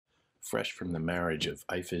fresh from the marriage of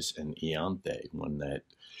Iphis and Ianthe, one that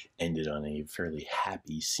ended on a fairly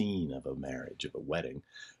happy scene of a marriage, of a wedding,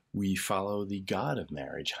 we follow the god of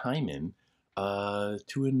marriage, Hymen,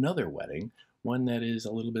 to another wedding, one that is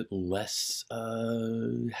a little bit less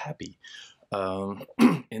happy.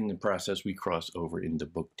 In the process, we cross over into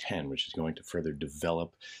Book 10, which is going to further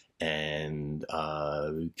develop and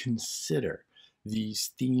consider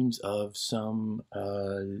these themes of some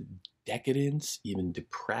decadence, even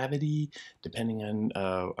depravity, depending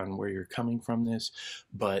on where you're coming from this,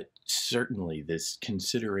 but certainly this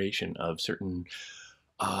consideration of certain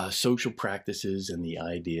social practices and the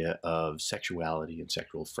idea of sexuality and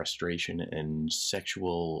sexual frustration and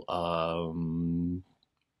sexual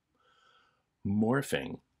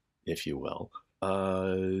morphing, if you will,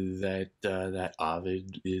 that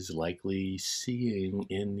Ovid is likely seeing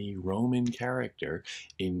in the Roman character,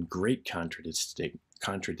 in great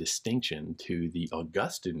contradistinction to the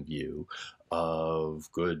Augustan view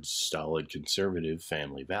of good, solid, conservative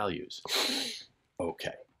family values.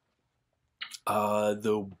 Okay.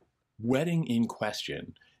 The wedding in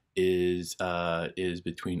question is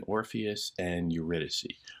between Orpheus and Eurydice.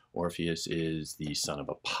 Orpheus is the son of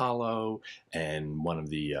Apollo and one of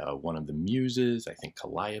the muses, I think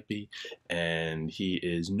Calliope, and he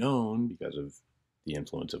is known because of the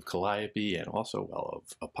influence of Calliope and also, well, of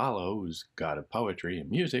Apollo, who's god of poetry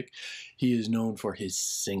and music. He is known for his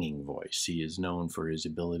singing voice. He is known for his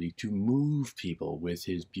ability to move people with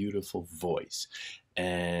his beautiful voice,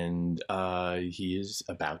 and he is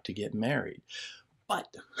about to get married.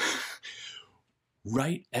 But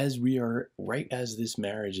right as this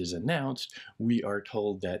marriage is announced, we are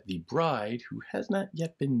told that the bride, who has not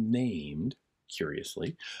yet been named,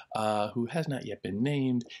 curiously,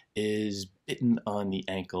 is bitten on the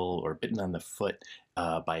ankle or bitten on the foot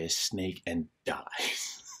by a snake and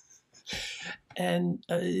dies. And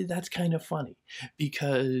that's kind of funny,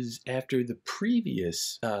 because after the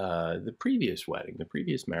previous wedding, the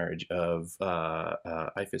previous marriage of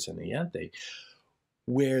Iphis and Ianthe,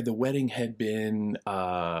 where the wedding had been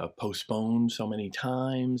postponed so many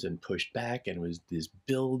times and pushed back, and it was this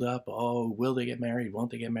build-up, oh, will they get married, won't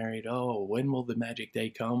they get married, oh, when will the magic day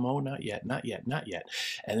come, oh, not yet, not yet, not yet.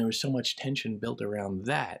 And there was so much tension built around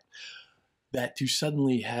that to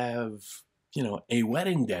suddenly have, a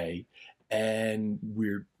wedding day, and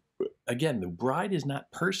again, the bride is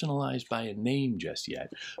not personalized by a name just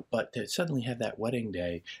yet, but to suddenly have that wedding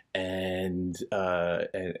day and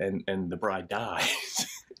the bride dies,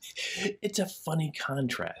 it's a funny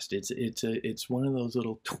contrast. It's one of those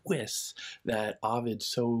little twists that Ovid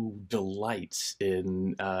so delights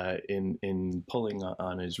in pulling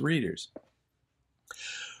on his readers.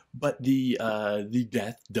 But the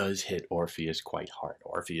death does hit Orpheus quite hard.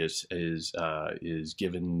 Orpheus is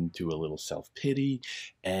given to a little self-pity,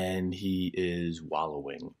 and he is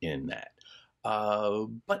wallowing in that.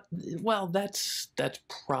 But well, that's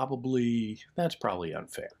probably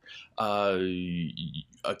unfair.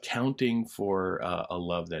 Accounting for a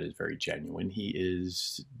love that is very genuine, he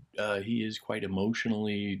is quite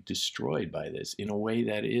emotionally destroyed by this in a way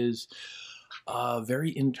that is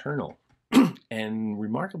very internal and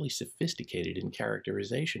remarkably sophisticated in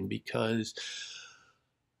characterization, because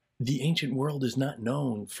the ancient world is not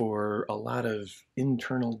known for a lot of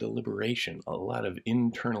internal deliberation, a lot of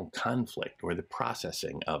internal conflict, or the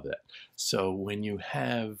processing of it. So when you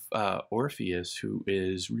have Orpheus, who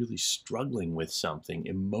is really struggling with something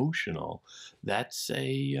emotional, that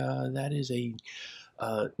is a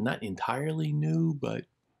not entirely new, but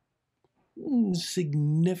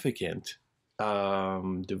significant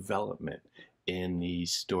development in the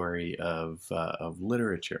story of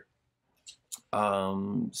literature.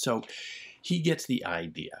 So he gets the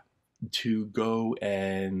idea to go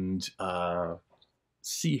and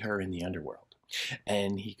see her in the underworld,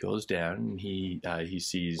 and he goes down and he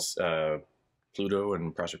sees Pluto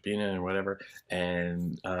and Proserpina and whatever,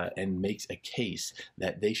 and makes a case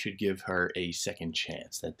that they should give her a second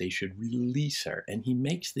chance, that they should release her, and he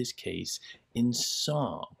makes this case in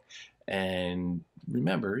song. And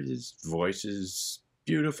remember, his voice is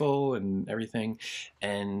beautiful and everything,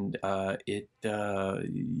 and it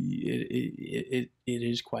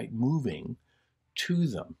is quite moving to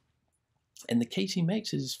them. And the case he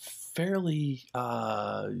makes is fairly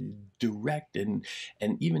direct and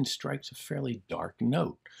even strikes a fairly dark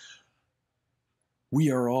note. We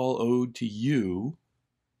are all owed to you,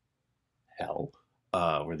 hell,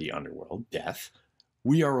 or the underworld, death.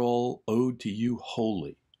 We are all owed to you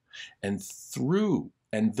wholly. And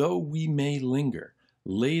though we may linger,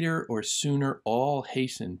 later or sooner all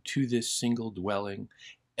hasten to this single dwelling.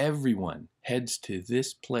 Everyone heads to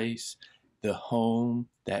this place, the home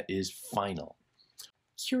that is final.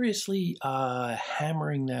 Curiously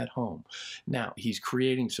hammering that home. Now he's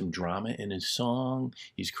creating some drama in his song.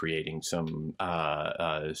 He's creating some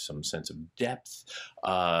sense of depth,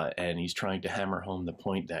 and he's trying to hammer home the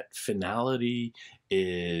point that finality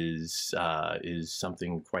is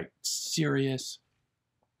something quite serious.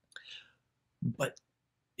 But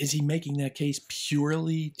is he making that case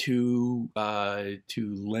purely to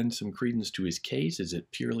lend some credence to his case? Is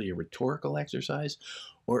it purely a rhetorical exercise?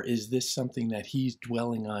 Or is this something that he's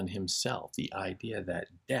dwelling on himself? The idea that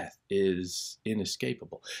death is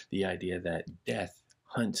inescapable. The idea that death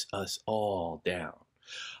hunts us all down.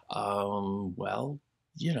 Well,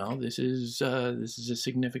 you know, this is a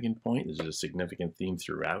significant point. This is a significant theme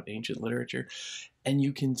throughout ancient literature. And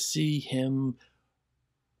you can see him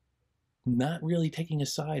not really taking a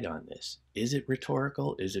side on this. Is it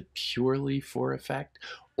rhetorical? Is it purely for effect?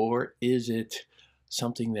 Or is it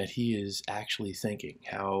something that he is actually thinking?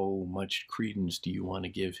 How much credence do you want to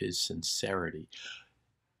give his sincerity?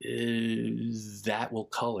 That will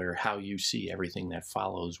color how you see everything that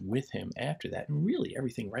follows with him after that, and really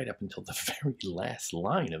everything right up until the very last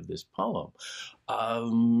line of this poem,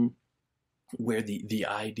 where the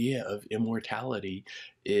idea of immortality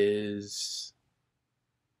is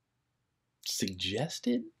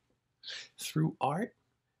suggested through art.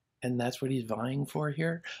 And that's what he's vying for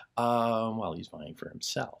here. Well, he's vying for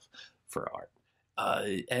himself for art.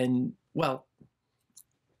 And, well,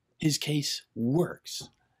 his case works.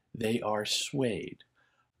 They are swayed.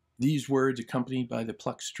 These words, accompanied by the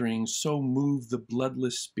plucked strings, so moved the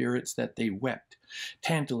bloodless spirits that they wept.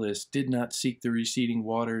 Tantalus did not seek the receding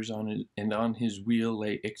waters, and on his wheel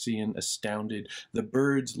lay Ixion astounded. The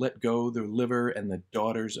birds let go their liver, and the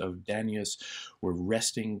daughters of Danaus were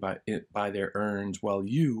resting by their urns, while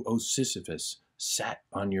you, O Sisyphus, sat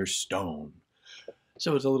on your stone.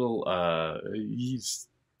 So it's a little, he's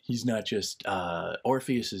not just,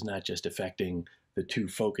 Orpheus is not just affecting the two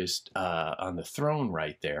focused on the throne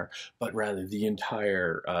right there, but rather the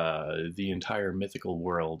entire mythical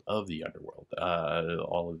world of the underworld,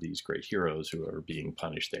 all of these great heroes who are being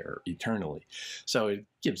punished there eternally. So it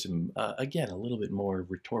gives him again a little bit more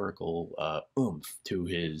rhetorical oomph to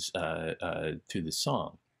his to the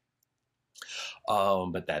song.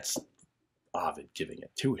 But that's Ovid giving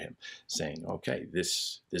it to him, saying, okay,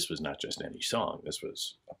 this was not just any song, this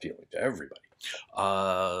was appealing to everybody.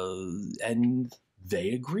 And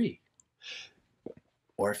they agree.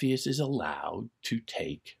 Orpheus is allowed to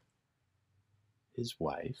take his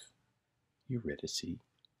wife, Eurydice,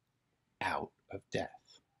 out of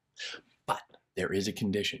death. But there is a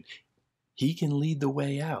condition. He can lead the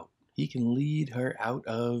way out. He can lead her out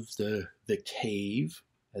of the cave,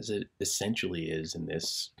 as it essentially is in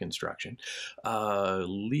this construction,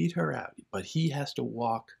 lead her out. But he has to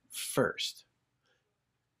walk first.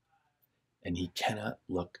 And he cannot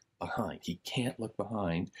look behind. He can't look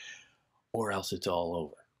behind, or else it's all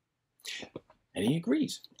over. And he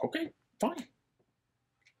agrees. Okay, fine.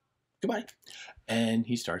 Goodbye. And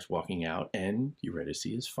he starts walking out, and Eurydice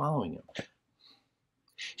is following him.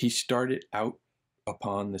 He started out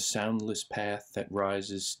upon the soundless path that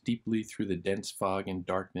rises steeply through the dense fog and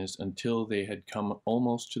darkness until they had come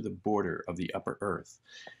almost to the border of the upper earth.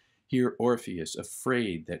 Here Orpheus,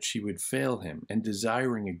 afraid that she would fail him and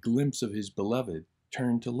desiring a glimpse of his beloved,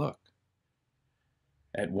 turned to look.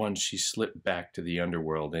 At once she slipped back to the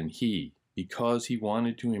underworld, and he, because he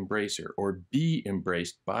wanted to embrace her or be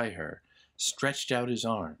embraced by her, stretched out his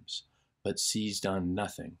arms, but seized on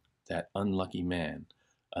nothing, that unlucky man,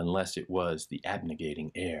 unless it was the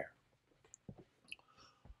abnegating air.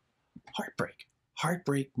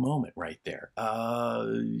 Heartbreak moment right there.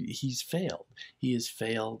 He's failed. He has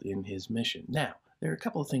failed in his mission. Now, there are a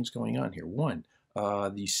couple of things going on here. One,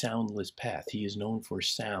 the soundless path. He is known for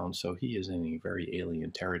sound, so he is in a very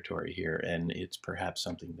alien territory here, and it's perhaps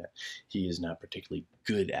something that he is not particularly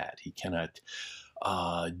good at. He cannot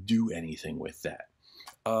do anything with that.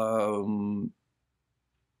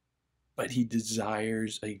 But he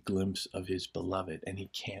desires a glimpse of his beloved, and he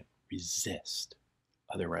can't resist.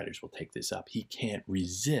 Other writers will take this up. He can't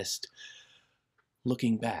resist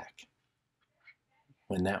looking back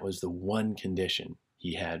when that was the one condition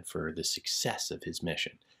he had for the success of his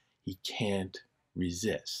mission. He can't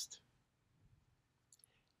resist.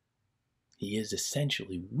 He is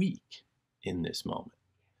essentially weak in this moment.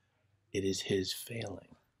 It is his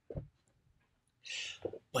failing.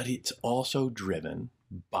 But it's also driven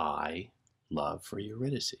by love for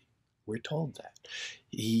Eurydice. We're told that.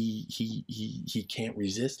 He can't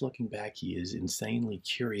resist looking back. He is insanely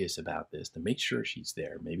curious about this to make sure she's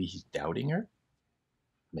there. Maybe he's doubting her.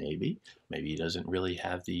 Maybe he doesn't really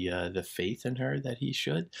have the faith in her that he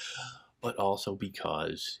should, but also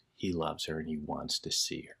because he loves her and he wants to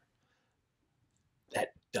see her.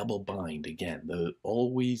 That double bind again, the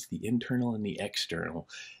always the internal and the external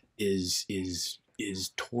is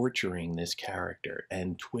torturing this character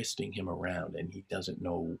and twisting him around, and he doesn't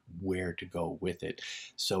know where to go with it.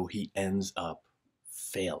 So he ends up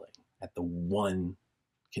failing at the one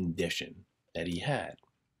condition that he had.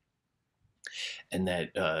 And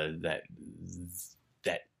that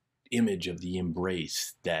image of the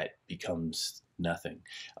embrace that becomes nothing,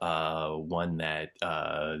 one that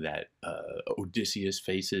Odysseus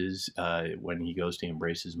faces when he goes to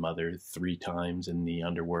embrace his mother 3 times in the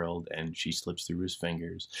underworld, and she slips through his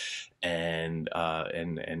fingers, and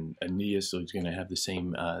Aeneas is going to have the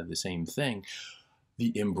same thing,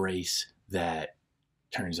 the embrace that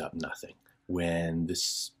turns up nothing when the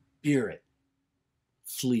spirit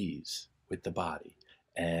flees with the body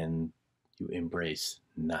and you embrace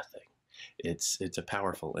nothing. It's a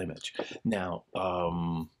powerful image. Now,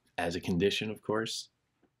 as a condition, of course,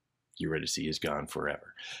 Eurydice is gone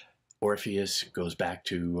forever. Orpheus goes back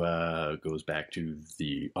to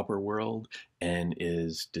the upper world and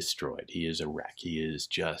is destroyed. He is a wreck. He is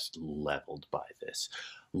just leveled by this,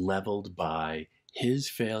 leveled by his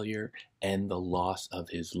failure and the loss of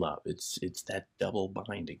his love. It's that double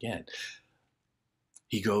bind again.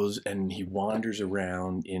 He goes and he wanders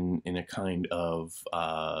around in a kind of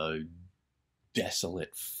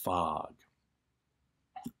desolate fog.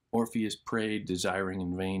 Orpheus prayed, desiring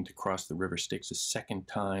in vain to cross the river Styx a second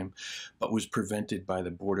time, but was prevented by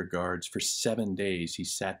the border guards. For 7 days he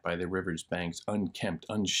sat by the river's banks, unkempt,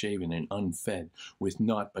 unshaven, and unfed, with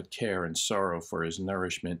naught but care and sorrow for his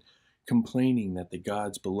nourishment. Complaining that the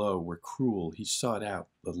gods below were cruel, he sought out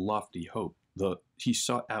lofty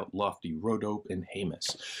Rhodope and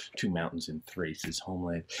Haemus, 2 mountains in Thrace, his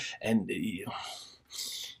homeland, and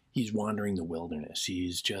he's wandering the wilderness.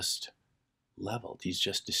 He's just leveled. He's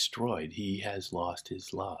just destroyed. He has lost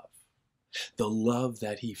his love. The love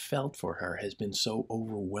that he felt for her has been so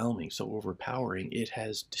overwhelming, so overpowering, it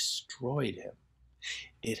has destroyed him.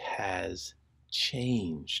 It has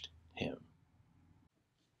changed him.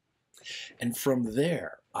 And from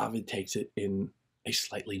there, Ovid takes it in a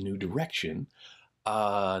slightly new direction,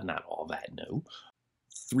 not all that new.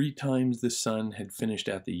 3 times the sun had finished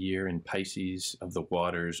out the year in Pisces of the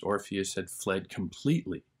waters. Orpheus had fled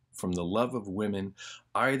completely from the love of women,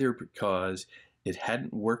 either because it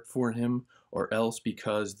hadn't worked for him, or else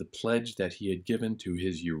because the pledge that he had given to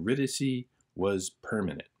his Eurydice was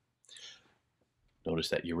permanent. Notice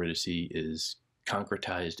that Eurydice is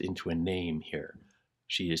concretized into a name here.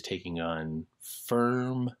 She is taking on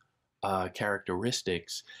firm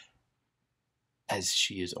characteristics, as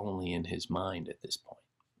she is only in his mind at this point,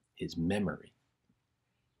 his memory.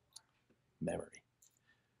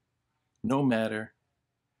 No matter.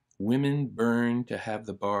 Women burned to have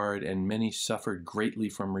the bard, and many suffered greatly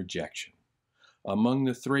from rejection. Among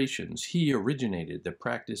the Thracians, he originated the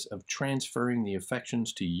practice of transferring the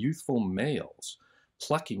affections to youthful males,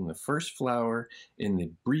 plucking the first flower in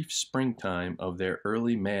the brief springtime of their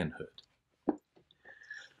early manhood.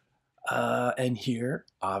 And here,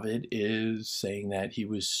 Ovid is saying that he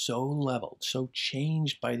was so leveled, so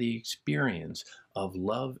changed by the experience of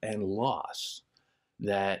love and loss,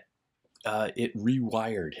 that it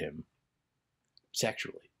rewired him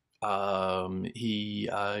sexually.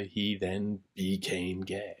 He then became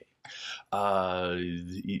gay.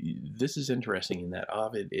 This is interesting in that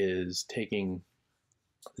Ovid is taking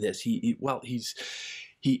this. He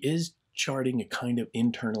is charting a kind of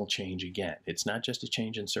internal change again. It's not just a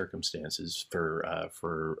change in circumstances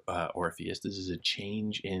for Orpheus. This is a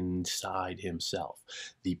change inside himself.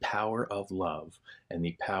 The power of love and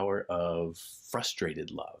the power of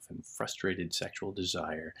frustrated love and frustrated sexual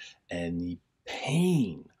desire and the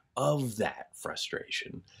pain of that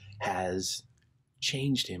frustration has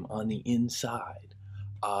changed him on the inside.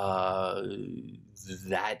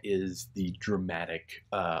 That is the dramatic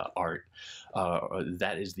art.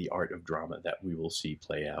 That is the art of drama that we will see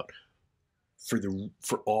play out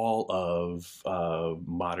for all of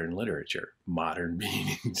modern literature. Modern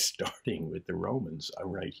meaning starting with the Romans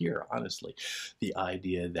right here, honestly. The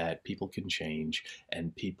idea that people can change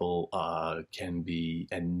and people can be,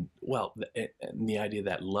 and the idea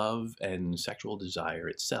that love and sexual desire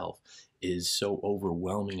itself is so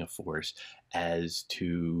overwhelming a force as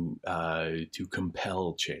to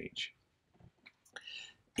compel change.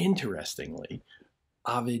 Interestingly,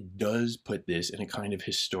 Ovid does put this in a kind of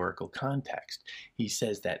historical context. He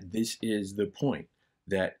says that this is the point,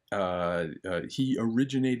 that he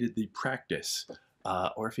originated the practice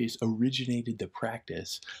Orpheus originated the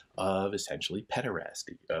practice of essentially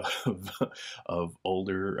pederasty, of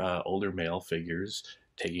older male figures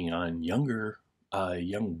taking on young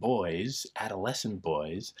boys, adolescent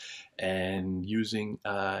boys, and using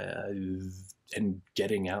and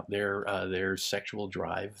getting out their sexual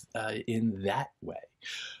drive in that way,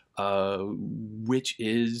 which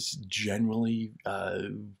is generally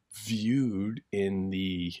viewed in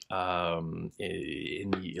the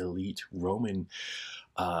elite Roman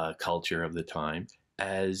culture of the time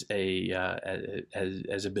as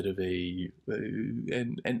as a bit of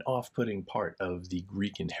an off-putting part of the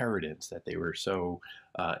Greek inheritance that they were so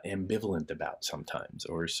ambivalent about sometimes,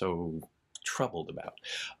 or so troubled about,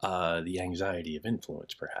 the anxiety of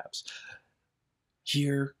influence, perhaps.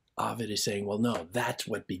 Here, Ovid is saying, well, no, that's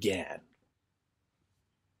what began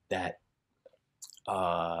that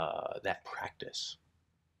that practice.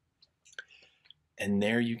 And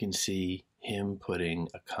there you can see him putting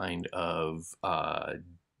a kind of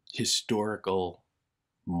historical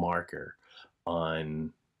marker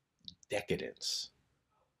on decadence,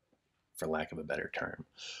 for lack of a better term,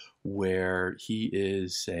 where he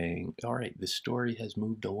is saying, all right, the story has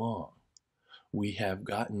moved along. We have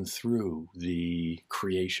gotten through the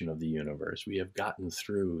creation of the universe. We have gotten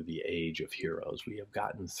through the age of heroes. We have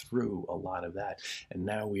gotten through a lot of that. And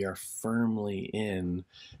now we are firmly in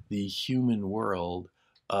the human world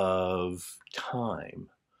of time,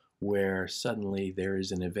 where suddenly there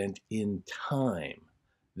is an event in time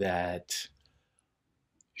that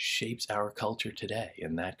shapes our culture today.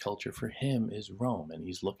 And that culture for him is Rome. And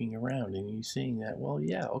he's looking around and he's seeing that, well,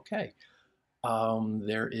 yeah, okay.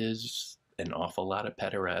 There is an awful lot of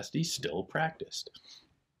pederasty still practiced.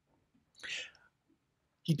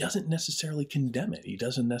 He doesn't necessarily condemn it. He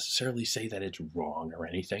doesn't necessarily say that it's wrong or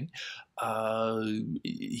anything.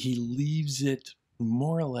 He leaves it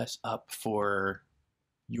more or less up for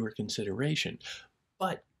your consideration.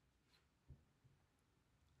 But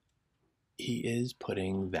he is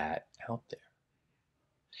putting that out there.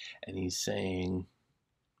 And he's saying,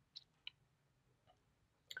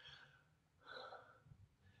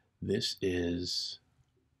 this is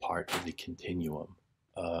part of the continuum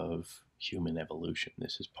of human evolution.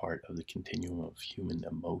 This is part of the continuum of human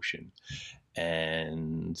emotion.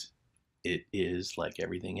 And it is, like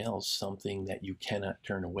everything else, something that you cannot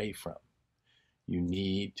turn away from. You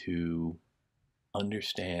need to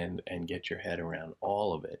understand and get your head around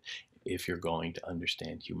all of it if you're going to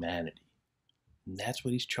understand humanity. And that's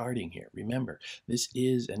what he's charting here. Remember, this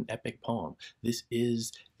is an epic poem. This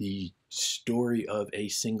is the story of a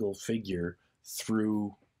single figure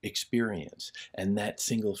through experience. And that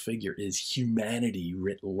single figure is humanity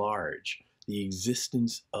writ large, the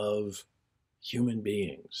existence of human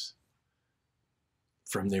beings.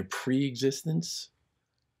 From their pre-existence,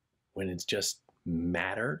 when it's just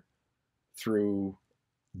matter, through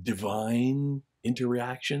divine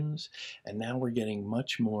interactions, and now we're getting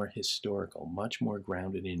much more historical, much more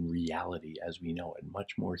grounded in reality as we know it,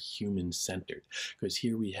 much more human-centered, because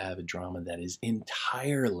here we have a drama that is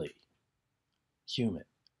entirely human.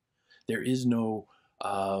 There is no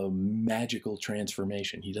magical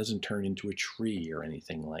transformation. He doesn't turn into a tree or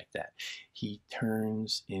anything like that. He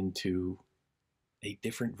turns into a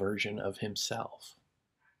different version of himself.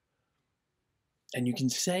 And you can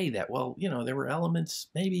say that, well, there were elements,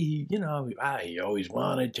 maybe, he always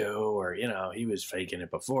wanted to, or, he was faking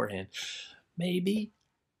it beforehand. Maybe.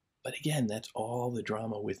 But again, that's all the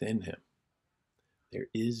drama within him. There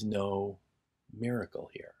is no miracle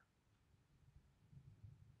here.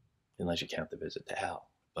 Unless you count the visit to hell.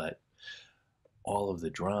 But all of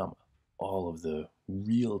the drama, all of the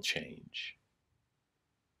real change,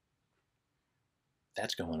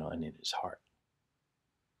 that's going on in his heart.